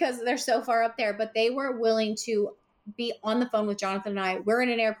because they're so far up there, but they were willing to be on the phone with Jonathan and I. We're in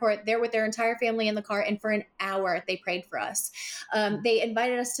an airport. They're with their entire family in the car. And for an hour, they prayed for us. They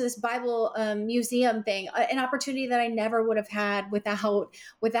invited us to this Bible museum thing, an opportunity that I never would have had without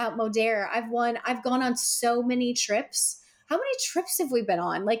Modere. I've gone on so many trips. How many trips have we been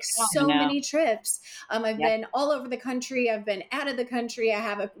on? Like so many trips. I've been all over the country. I've been out of the country.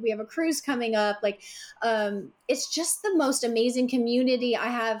 We have a cruise coming up. It's just the most amazing community. I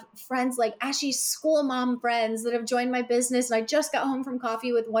have friends like Ashley's school mom friends that have joined my business. And I just got home from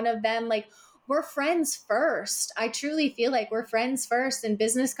coffee with one of them. Like we're friends first. I truly feel like we're friends first and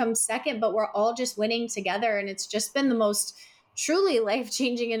business comes second, but we're all just winning together. And it's just been the most truly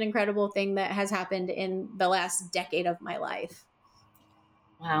life-changing and incredible thing that has happened in the last decade of my life.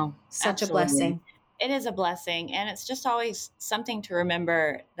 Wow. Such a blessing. It is a blessing. And it's just always something to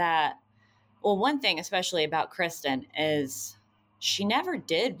remember that, well, one thing especially about Kristen is she never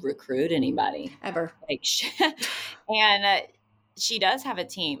did recruit anybody. Ever. And she does have a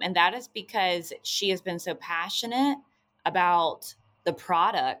team. And that is because she has been so passionate about the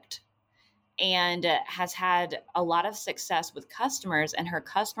product and has had a lot of success with customers, and her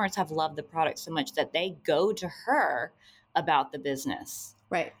customers have loved the product so much that they go to her about the business.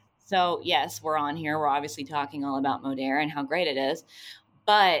 Right. So yes, we're on here. We're obviously talking all about Modere and how great it is,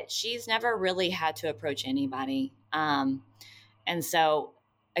 but she's never really had to approach anybody. And so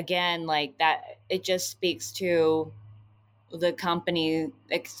again, like that, it just speaks to the company.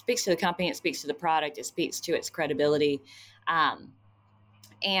 It speaks to the company. It speaks to the product. It speaks to its credibility.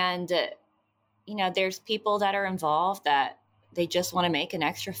 There's people that are involved that they just want to make an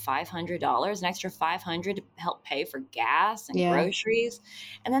extra $500, an extra $500 to help pay for gas and groceries.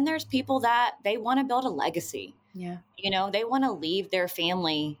 And then there's people that they want to build a legacy. Yeah. They want to leave their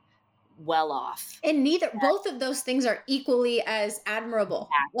family well off. And both of those things are equally as admirable.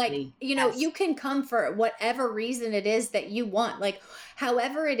 Exactly. You can come for whatever reason it is that you want. Like,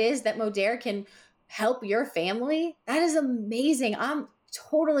 however it is that Modere can help your family, that is amazing. I'm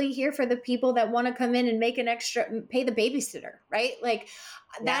totally here for the people that want to come in and make an extra, pay the babysitter, right?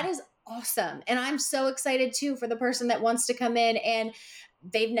 That is awesome. And I'm so excited too for the person that wants to come in and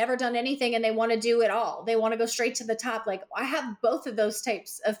they've never done anything and they want to do it all. They want to go straight to the top. Like I have both of those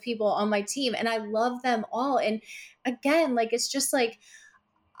types of people on my team and I love them all. And again, it's just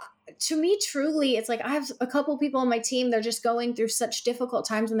to me, truly, it's like I have a couple people on my team. They're just going through such difficult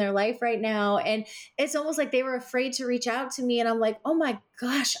times in their life right now. And it's almost like they were afraid to reach out to me. And I'm like, oh my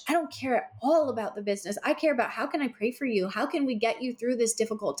gosh, I don't care at all about the business. I care about how can I pray for you? How can we get you through this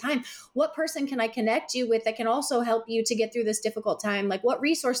difficult time? What person can I connect you with that can also help you to get through this difficult time? Like, what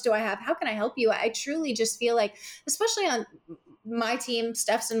resource do I have? How can I help you? I truly just feel like, especially on my team,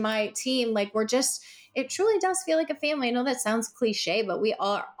 Steph's and my team, like it truly does feel like a family. I know that sounds cliche, but we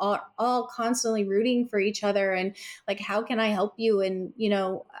are all constantly rooting for each other. And like, how can I help you? And,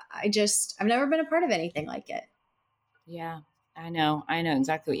 I've never been a part of anything like it. Yeah, I know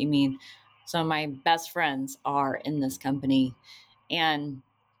exactly what you mean. So my best friends are in this company, and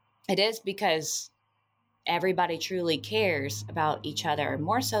it is because everybody truly cares about each other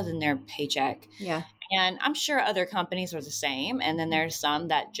more so than their paycheck. Yeah. And I'm sure other companies are the same. And then there's some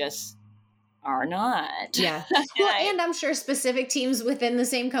that just are not. Yeah. Well, and I'm sure specific teams within the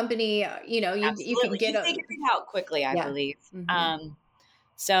same company, you can get you figure it out quickly, I believe. Mm-hmm.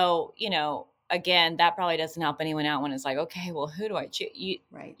 So, again, that probably doesn't help anyone out when it's like, okay, well, who do I choose?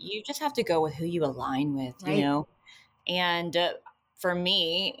 Right. You just have to go with who you align with, Right. And for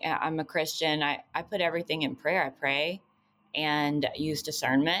me, I'm a Christian. I put everything in prayer. I pray and use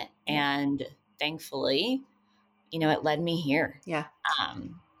discernment. Yeah. And thankfully, it led me here. Yeah.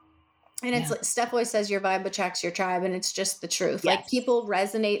 And Yeah. it's like Steph always says, your vibe attracts your tribe. And it's just the truth. Yes. Like, people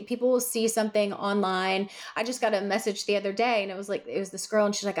resonate, people will see something online. I just got a message the other day, and it was this girl,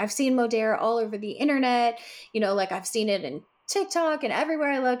 and she's like, I've seen Modera all over the internet. Like, I've seen it in TikTok and everywhere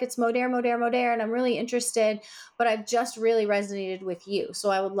I look, it's Modera. And I'm really interested, but I've just really resonated with you. So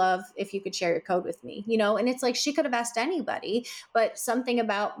I would love if you could share your code with me, and it's like, she could have asked anybody, but something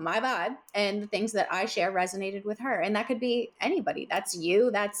about my vibe and the things that I share resonated with her. And that could be anybody. That's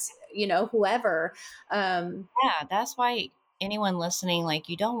you. That's, whoever. Yeah, that's why anyone listening, like,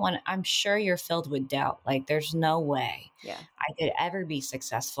 you don't want, I'm sure you're filled with doubt. Like, there's no way I could ever be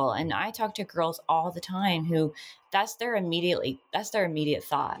successful. And I talk to girls all the time who that's their immediate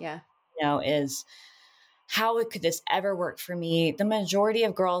thought, is how could this ever work for me? The majority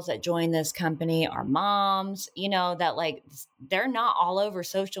of girls that join this company are moms, that like, they're not all over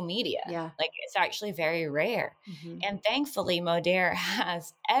social media. Yeah. Like, it's actually very rare. Mm-hmm. And thankfully, Modera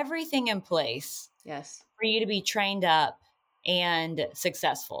has everything in place Yes. for you to be trained up and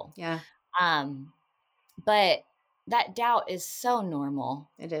successful. Yeah. But that doubt is so normal.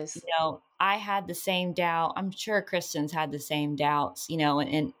 It is. I had the same doubt. I'm sure Kristen's had the same doubts,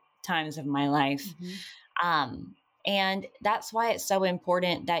 in times of my life. Mm-hmm. And that's why it's so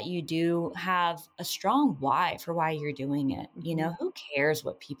important that you do have a strong why for why you're doing it. Mm-hmm. Who cares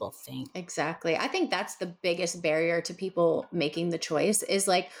what people think? Exactly. I think that's the biggest barrier to people making the choice is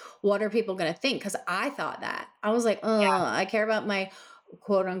like, what are people going to think? Because I thought that. I was like, I care about my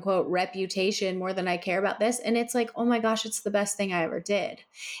quote unquote reputation more than I care about this. And it's like, oh my gosh, it's the best thing I ever did.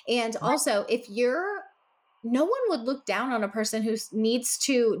 And also, no one would look down on a person who needs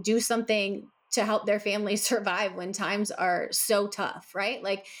to do something to help their family survive when times are so tough, right?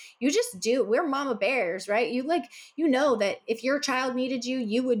 Like, you just do. We're mama bears, right? You know that if your child needed you,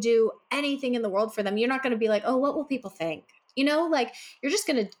 you would do anything in the world for them. You're not going to be like, oh, what will people think? Like, you're just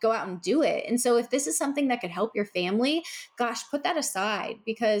going to go out and do it. And so if this is something that could help your family, gosh, put that aside,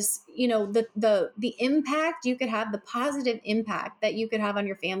 because, the impact you could have, the positive impact that you could have on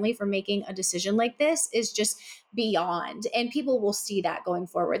your family for making a decision like this is just beyond. And people will see that going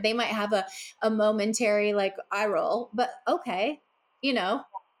forward. They might have a momentary like eye roll, but okay,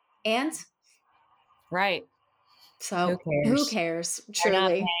 and right. So who cares? Truly. You're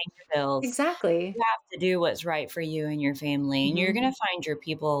not paying your bills. Exactly. You have to do what's right for you and your family. And you're going to find your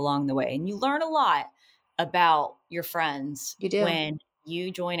people along the way. And you learn a lot about your friends. You do. When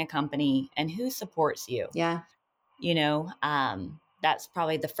you join a company and who supports you. Yeah. That's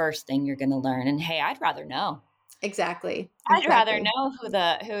probably the first thing you're going to learn. And hey, I'd rather know. Exactly. I'd rather know who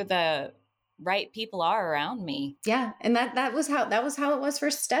the right people are around me. Yeah. And that was how it was for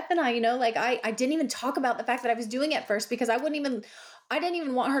Steph and I, like I didn't even talk about the fact that I was doing it first because I didn't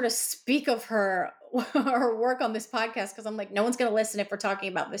even want her to speak of her work on this podcast. Cause I'm like, no one's going to listen if we're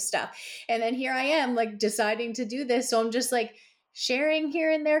talking about this stuff. And then here I am like deciding to do this. So I'm just like sharing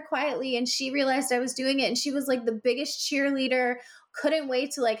here and there quietly. And she realized I was doing it. And she was like the biggest cheerleader, couldn't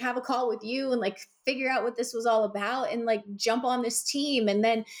wait to like have a call with you and like figure out what this was all about and like jump on this team. And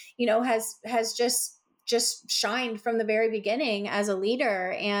then, has just shined from the very beginning as a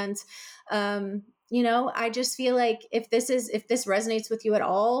leader. And, I just feel like if this resonates with you at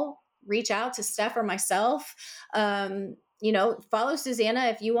all, reach out to Steph or myself. Follow Susannah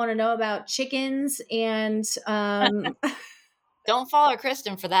if you want to know about chickens and, Don't follow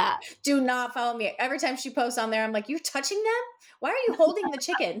Kristen for that. Do not follow me. Every time she posts on there, I'm like, you're touching them? Why are you holding the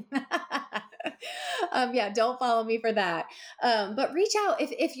chicken? Yeah, don't follow me for that. But reach out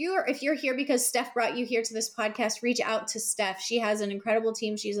if you're here because Steph brought you here to this podcast. Reach out to Steph. She has an incredible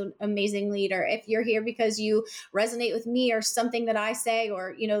team. She's an amazing leader. If you're here because you resonate with me or something that I say,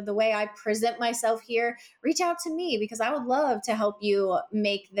 or the way I present myself here, reach out to me because I would love to help you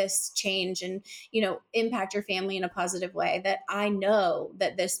make this change and impact your family in a positive way that I know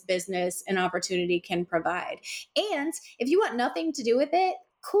that this business and opportunity can provide. And if you want nothing to do with it,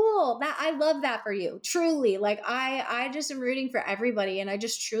 cool. That I love that for you. Truly. Like I just am rooting for everybody and I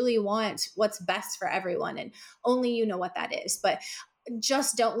just truly want what's best for everyone. And only you know what that is. But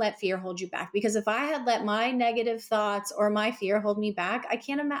just don't let fear hold you back, because if I had let my negative thoughts or my fear hold me back, I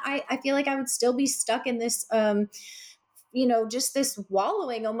can't imagine. I feel like I would still be stuck in this, just this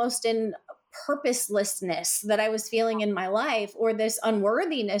wallowing almost in purposelessness that I was feeling in my life, or this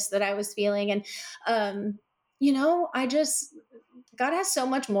unworthiness that I was feeling. And, God has so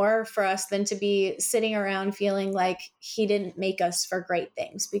much more for us than to be sitting around feeling like he didn't make us for great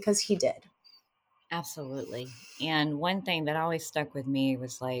things, because he did. Absolutely. And one thing that always stuck with me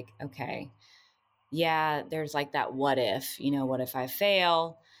was like, okay, yeah, there's like that what if, what if I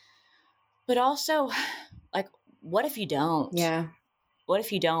fail? But also, like, what if you don't? Yeah. What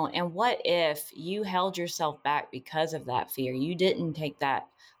if you don't? And what if you held yourself back because of that fear? You didn't take that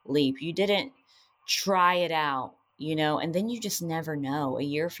leap. You didn't try it out, and then you just never know. A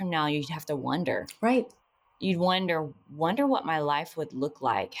year from now, you'd have to wonder. Right. You'd wonder what my life would look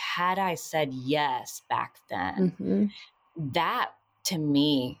like had I said yes back then. Mm-hmm. That, to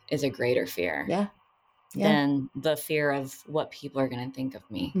me, is a greater fear than the fear of what people are going to think of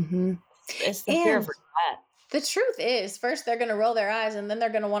me. Mm-hmm. It's the fear of regret. The truth is, first they're going to roll their eyes and then they're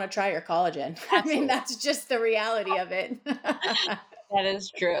going to want to try your collagen. Absolutely. I mean, that's just the reality of it. That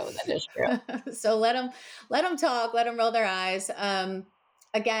is true. So let them talk, let them roll their eyes.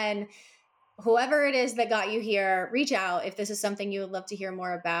 Again, whoever it is that got you here, reach out if this is something you would love to hear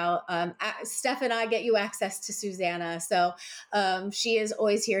more about. Steph and I get you access to Susannah. So she is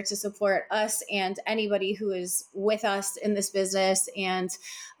always here to support us and anybody who is with us in this business. And,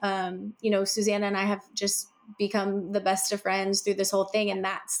 Susannah and I have just become the best of friends through this whole thing. And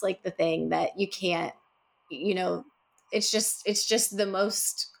that's like the thing that you can't, it's just the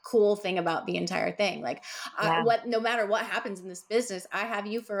most cool thing about the entire thing. Like no matter what happens in this business, I have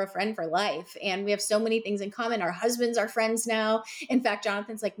you for a friend for life. And we have so many things in common. Our husbands are friends now. In fact,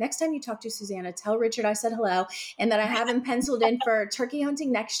 Jonathan's like, next time you talk to Susannah, tell Richard I said hello and that I have him penciled in for turkey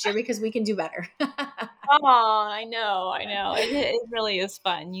hunting next year because we can do better. Oh, I know. It really is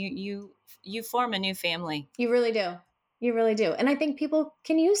fun. You form a new family. You really do. You really do. And I think people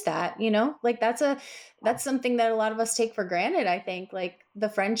can use that, like that's something that a lot of us take for granted. I think like the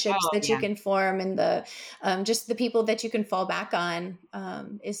friendships you can form and the, just the people that you can fall back on,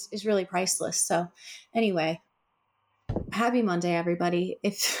 is really priceless. So anyway, happy Monday, everybody.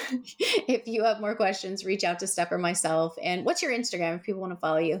 If you have more questions, reach out to Steph or myself. And what's your Instagram if people want to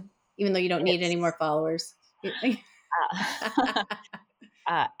follow you, even though you don't need any more followers?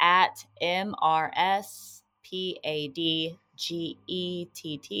 At MRSPADGETT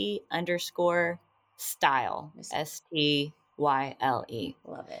 _ style STYLE.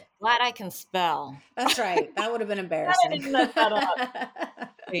 Love it. Glad I can spell. That's right. That would have been embarrassing. I didn't mess that up.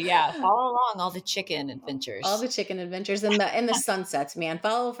 Yeah, follow along all the chicken adventures. All the chicken adventures and the sunsets, man.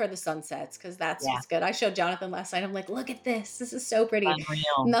 Follow for the sunsets because that's what's good. I showed Jonathan last night. I'm like, look at this. This is so pretty.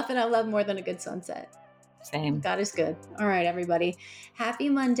 Unreal. Nothing I love more than a good sunset. Same. God is good. All right, everybody. Happy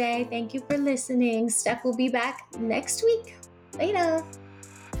Monday. Thank you for listening. Steph will be back next week. Later.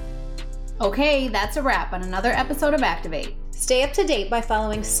 Okay, that's a wrap on another episode of Activate. Stay up to date by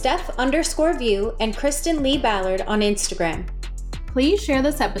following Steph_View and Kristen Lee Ballard on Instagram. Please share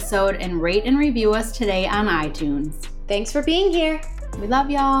this episode and rate and review us today on iTunes. Thanks for being here. We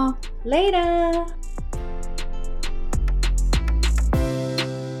love y'all. Later.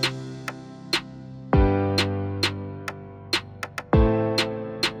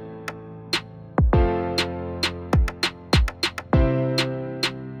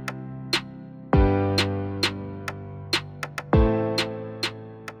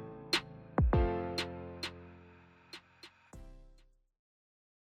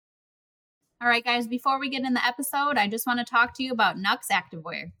 All right, guys, before we get in the episode, I just want to talk to you about Nux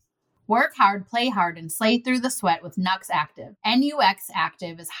Activewear. Work hard, play hard, and slay through the sweat with Nux Active. NUX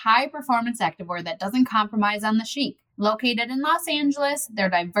Active is high-performance activewear that doesn't compromise on the chic. Located in Los Angeles, their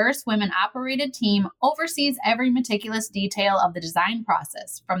diverse women-operated team oversees every meticulous detail of the design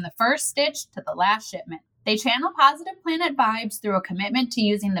process, from the first stitch to the last shipment. They channel positive planet vibes through a commitment to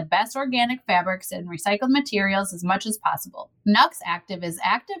using the best organic fabrics and recycled materials as much as possible. Nux Active is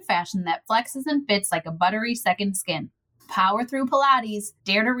active fashion that flexes and fits like a buttery second skin. Power through Pilates,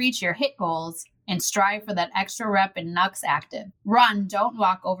 dare to reach your HIIT goals, and strive for that extra rep in Nux Active. Run, don't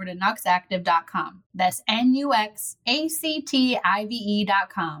walk over to nuxactive.com. That's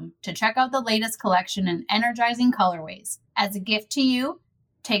nuxactive.com to check out the latest collection in energizing colorways. As a gift to you,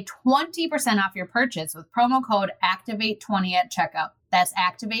 take 20% off your purchase with promo code ACTIVATE20 at checkout. That's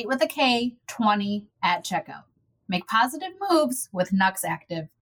ACTIVATE with a K, 20 at checkout. Make positive moves with Nux Active.